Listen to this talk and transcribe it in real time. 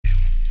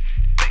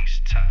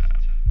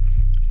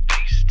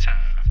FaceTime.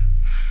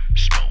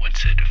 Smoke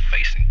into the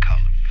face and call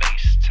it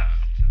FaceTime.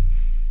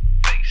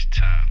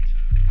 FaceTime.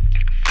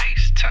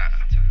 FaceTime.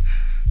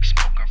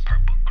 Smoking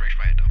purple grapes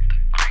right off the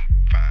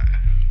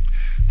grapevine.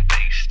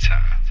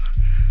 FaceTime.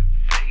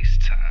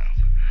 FaceTime.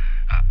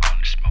 I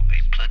only smoke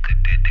a plug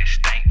of that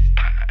stank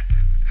pine.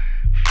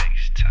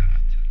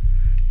 FaceTime.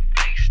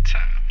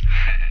 FaceTime.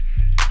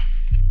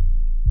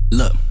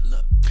 Look,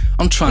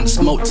 I'm trying to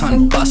smoke,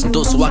 time to buy some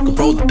dope so I can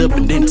roll it up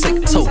and then take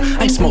a toke.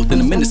 I ain't smoked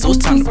in a minute, so it's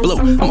time to blow.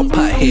 I'm a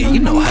pothead, you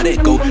know how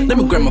that go. Let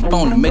me grab my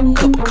phone and make a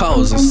couple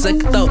calls. On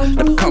second thought,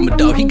 let me call my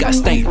dog, he got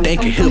stank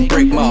dank and he'll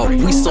break my heart.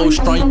 We so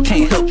strong, you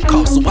can't help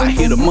cough, so I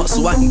hit him up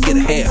so I can get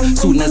a half.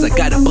 Soon as I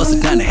got it, bust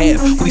it down to half.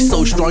 We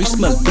so strong, you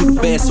smell it through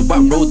the bag, so I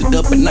rolled it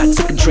up and I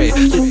took a drag.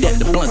 Looked at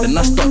the blunt, then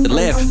I start to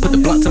laugh. Put the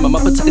blunt to my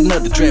mouth and took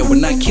another drag.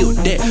 When I killed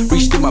that,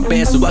 reached in my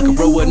bag so I could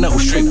roll another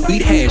straight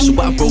weed hash. So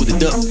I rolled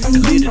it up,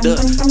 lit it up,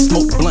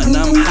 smoked the blunt,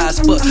 now I'm high as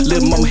fuck.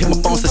 Little mama hit my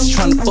phone, said she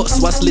tryna fuck,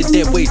 so I slid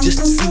that way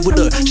just to see what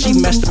up. She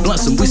matched the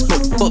blunts and we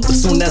smoked the fuck, but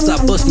soon as I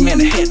bust,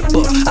 man, I had the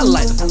buck. I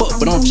like the fuck,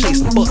 but I'm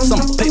chasing bucks.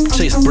 I'm a paper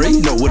chaser, bro,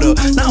 you know what up.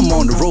 Now I'm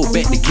on the road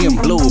back to getting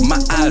blow. My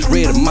eyes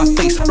red and my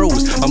face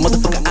froze. My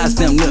motherfucking eyes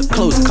damn near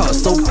closed. Caught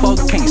so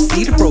fog, can't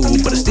see the road,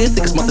 but I still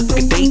think it's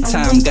motherfucking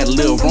daytime. Got a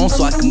little wrong,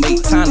 so I can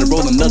make time to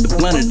roll another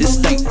blunt of this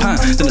stank pine.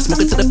 Then I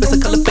smoke it to the face, I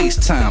call it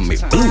FaceTime.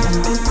 It blue.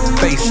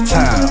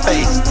 FaceTime.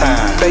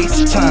 FaceTime.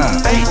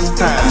 FaceTime.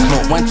 FaceTime.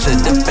 Smoke one to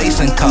the face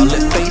and call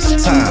it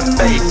FaceTime.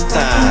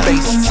 FaceTime.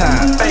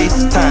 FaceTime.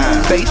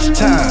 FaceTime.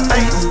 FaceTime.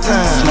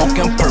 FaceTime.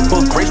 Smoking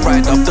purple grapes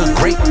right off the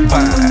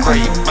grapevine.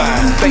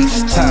 Grapevine.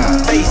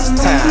 FaceTime.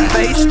 FaceTime.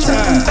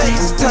 FaceTime.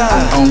 FaceTime.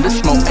 I only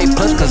smoke A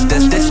plus cause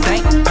that's that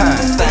stank pine.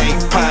 Stank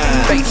pine.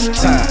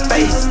 FaceTime.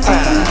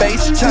 FaceTime.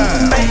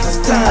 FaceTime.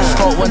 FaceTime. I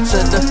smoke one to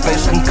the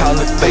face and call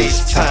it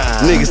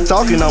FaceTime. Niggas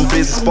talking, I'm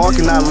busy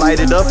sparking. I light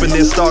it up and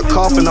then start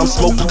coughing. I'm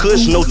smoking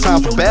kush, no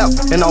time for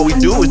bath. And all we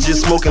do is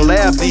just smoke and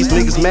laugh. These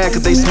niggas mad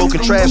cause they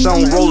smoking trash. I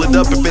don't roll it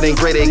up if it ain't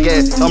great at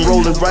gas. I'm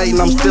rolling right and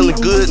I'm feeling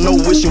good. No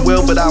wishing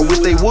well, but I wish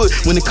they would.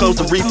 When it comes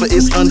to reefer,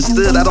 it's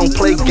understood. I don't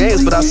play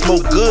games, but I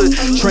smoke good.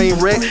 Train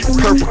wreck,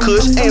 purple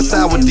kush, and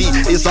sour D.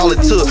 It's all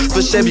it took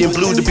for Chevy and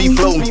blue to be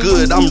floating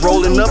good. I'm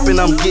rolling up and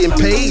I'm getting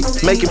paid.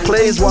 Making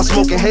plays while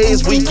smoking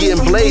haze. We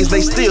getting blazed,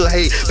 they still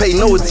hate. Pay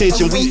no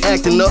attention, we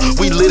acting up.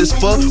 We lit as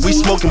fuck, we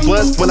smoking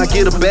blunts. When I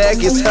get a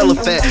bag, it's hella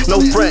fat. No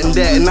frontin'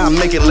 that and I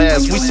make it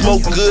last. We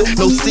smoke good,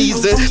 no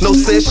season, no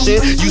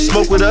session. You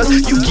smoke with us,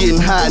 you getting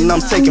hot and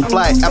I'm taking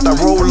flight. After I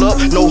roll up,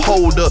 no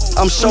hold up.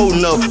 I'm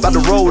showing up, about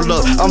to roll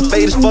up. I'm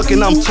faded as fuck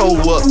and I'm toe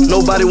up.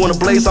 Nobody wanna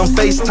blaze, I'm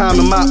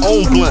FaceTiming my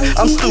own blunt.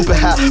 I'm stupid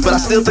high, but I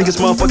still think it's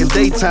motherfucking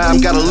daytime.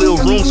 Got a little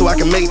room so I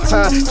can make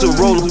time to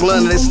roll a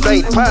blunt and that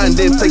stank pine.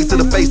 Then take it to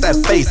the face, that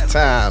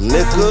FaceTime,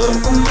 nigga.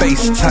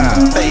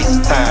 FaceTime.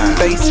 FaceTime.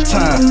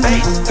 FaceTime.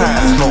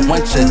 FaceTime. Smoke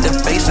one to the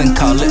face and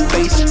call it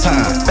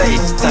FaceTime.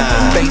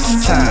 FaceTime.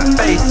 FaceTime.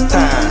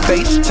 FaceTime.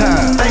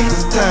 FaceTime.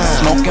 FaceTime.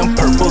 Smoking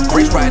purple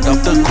grapes right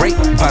off the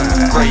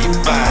grapevine.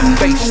 Grapevine.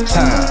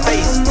 FaceTime.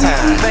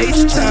 FaceTime.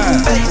 FaceTime.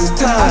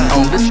 FaceTime. I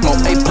only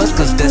smoke A plus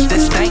cause that's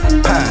that stank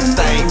pine.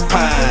 Stank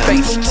pine.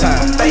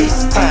 FaceTime.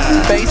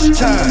 FaceTime.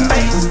 FaceTime.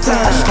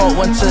 FaceTime. I smoke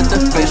one to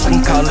the face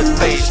and call it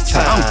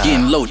FaceTime. I'm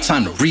getting low,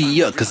 time to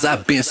re-up, cause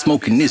I've been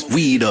smoking this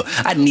weed up.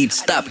 I need to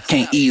stop, it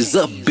can't ease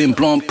up. Been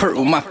blowing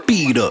purple, my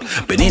feet up.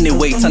 But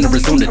anyway, time to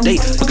resume the day.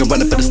 Looking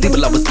running for the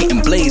steeple, I was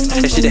getting blazed.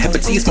 That shit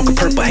happened to you, smoking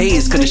purple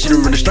haze. Cause the shit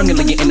really stronger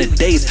like in the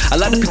days. A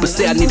lot of people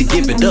say I need to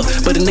give it up,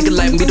 but a nigga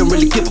like me don't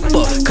really give a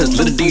fuck. Cause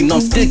little do you know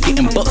I'm still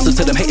getting bucks. So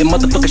to them hating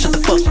motherfuckers, shut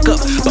the fuck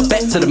up. But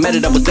back to the matter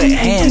that was at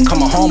hand. Call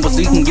my homeboy so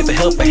you can give a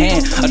helping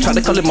hand. I tried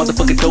to call it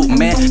motherfucking dope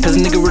man, cause a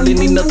nigga really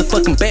need another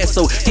fucking bad.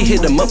 So he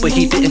hit him up, but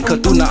he didn't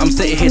cut through. Now I'm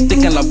sitting here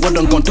thinking like what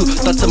I'm gonna do.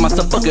 Thought to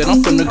myself, fuck it,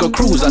 I'm finna go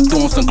cruise. I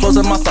threw on some clothes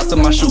and my socks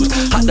and my shoes.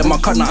 Hopped in my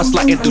car, now I'm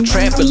sliding through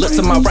traffic. Look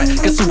to my right,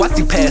 guess who I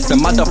see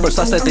passing? My dog first,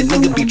 I said that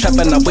nigga be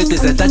trapping. I waited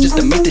that just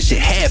to make this shit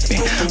happen.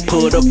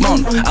 Pulled up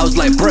on him, I was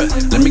like, bruh,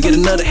 let me get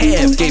another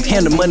half. Gave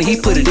him the money, he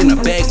put it in a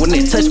bag. When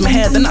it touched my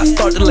hand, then I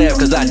started to laugh.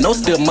 Cause I know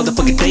still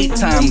motherfucking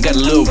daytime. Got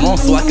a little wrong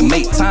so I can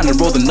make time to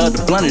roll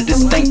another blunt of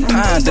this stank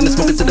pine. Then I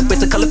smoke it to the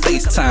face, I call it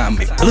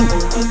FaceTime. It blue.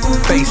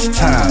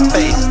 FaceTime.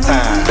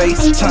 FaceTime.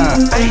 FaceTime.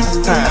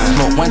 FaceTime.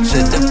 Smoke one to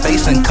the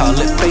face and call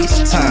it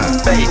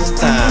FaceTime.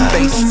 FaceTime.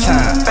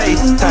 FaceTime.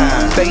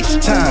 FaceTime.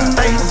 FaceTime.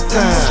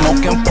 FaceTime.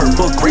 Smoking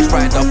purple grapes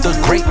right off the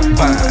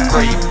grapevine.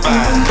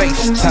 Grapevine.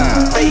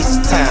 FaceTime.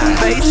 FaceTime.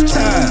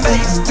 FaceTime.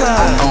 FaceTime.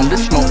 I only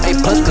smoke A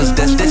plus cause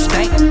that's that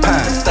stank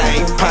pine.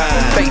 Stank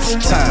pine.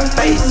 FaceTime.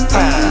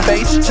 FaceTime.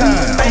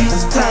 FaceTime.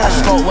 FaceTime. I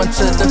smoke one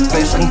to the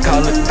face and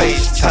call it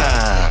FaceTime.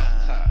 FaceTime.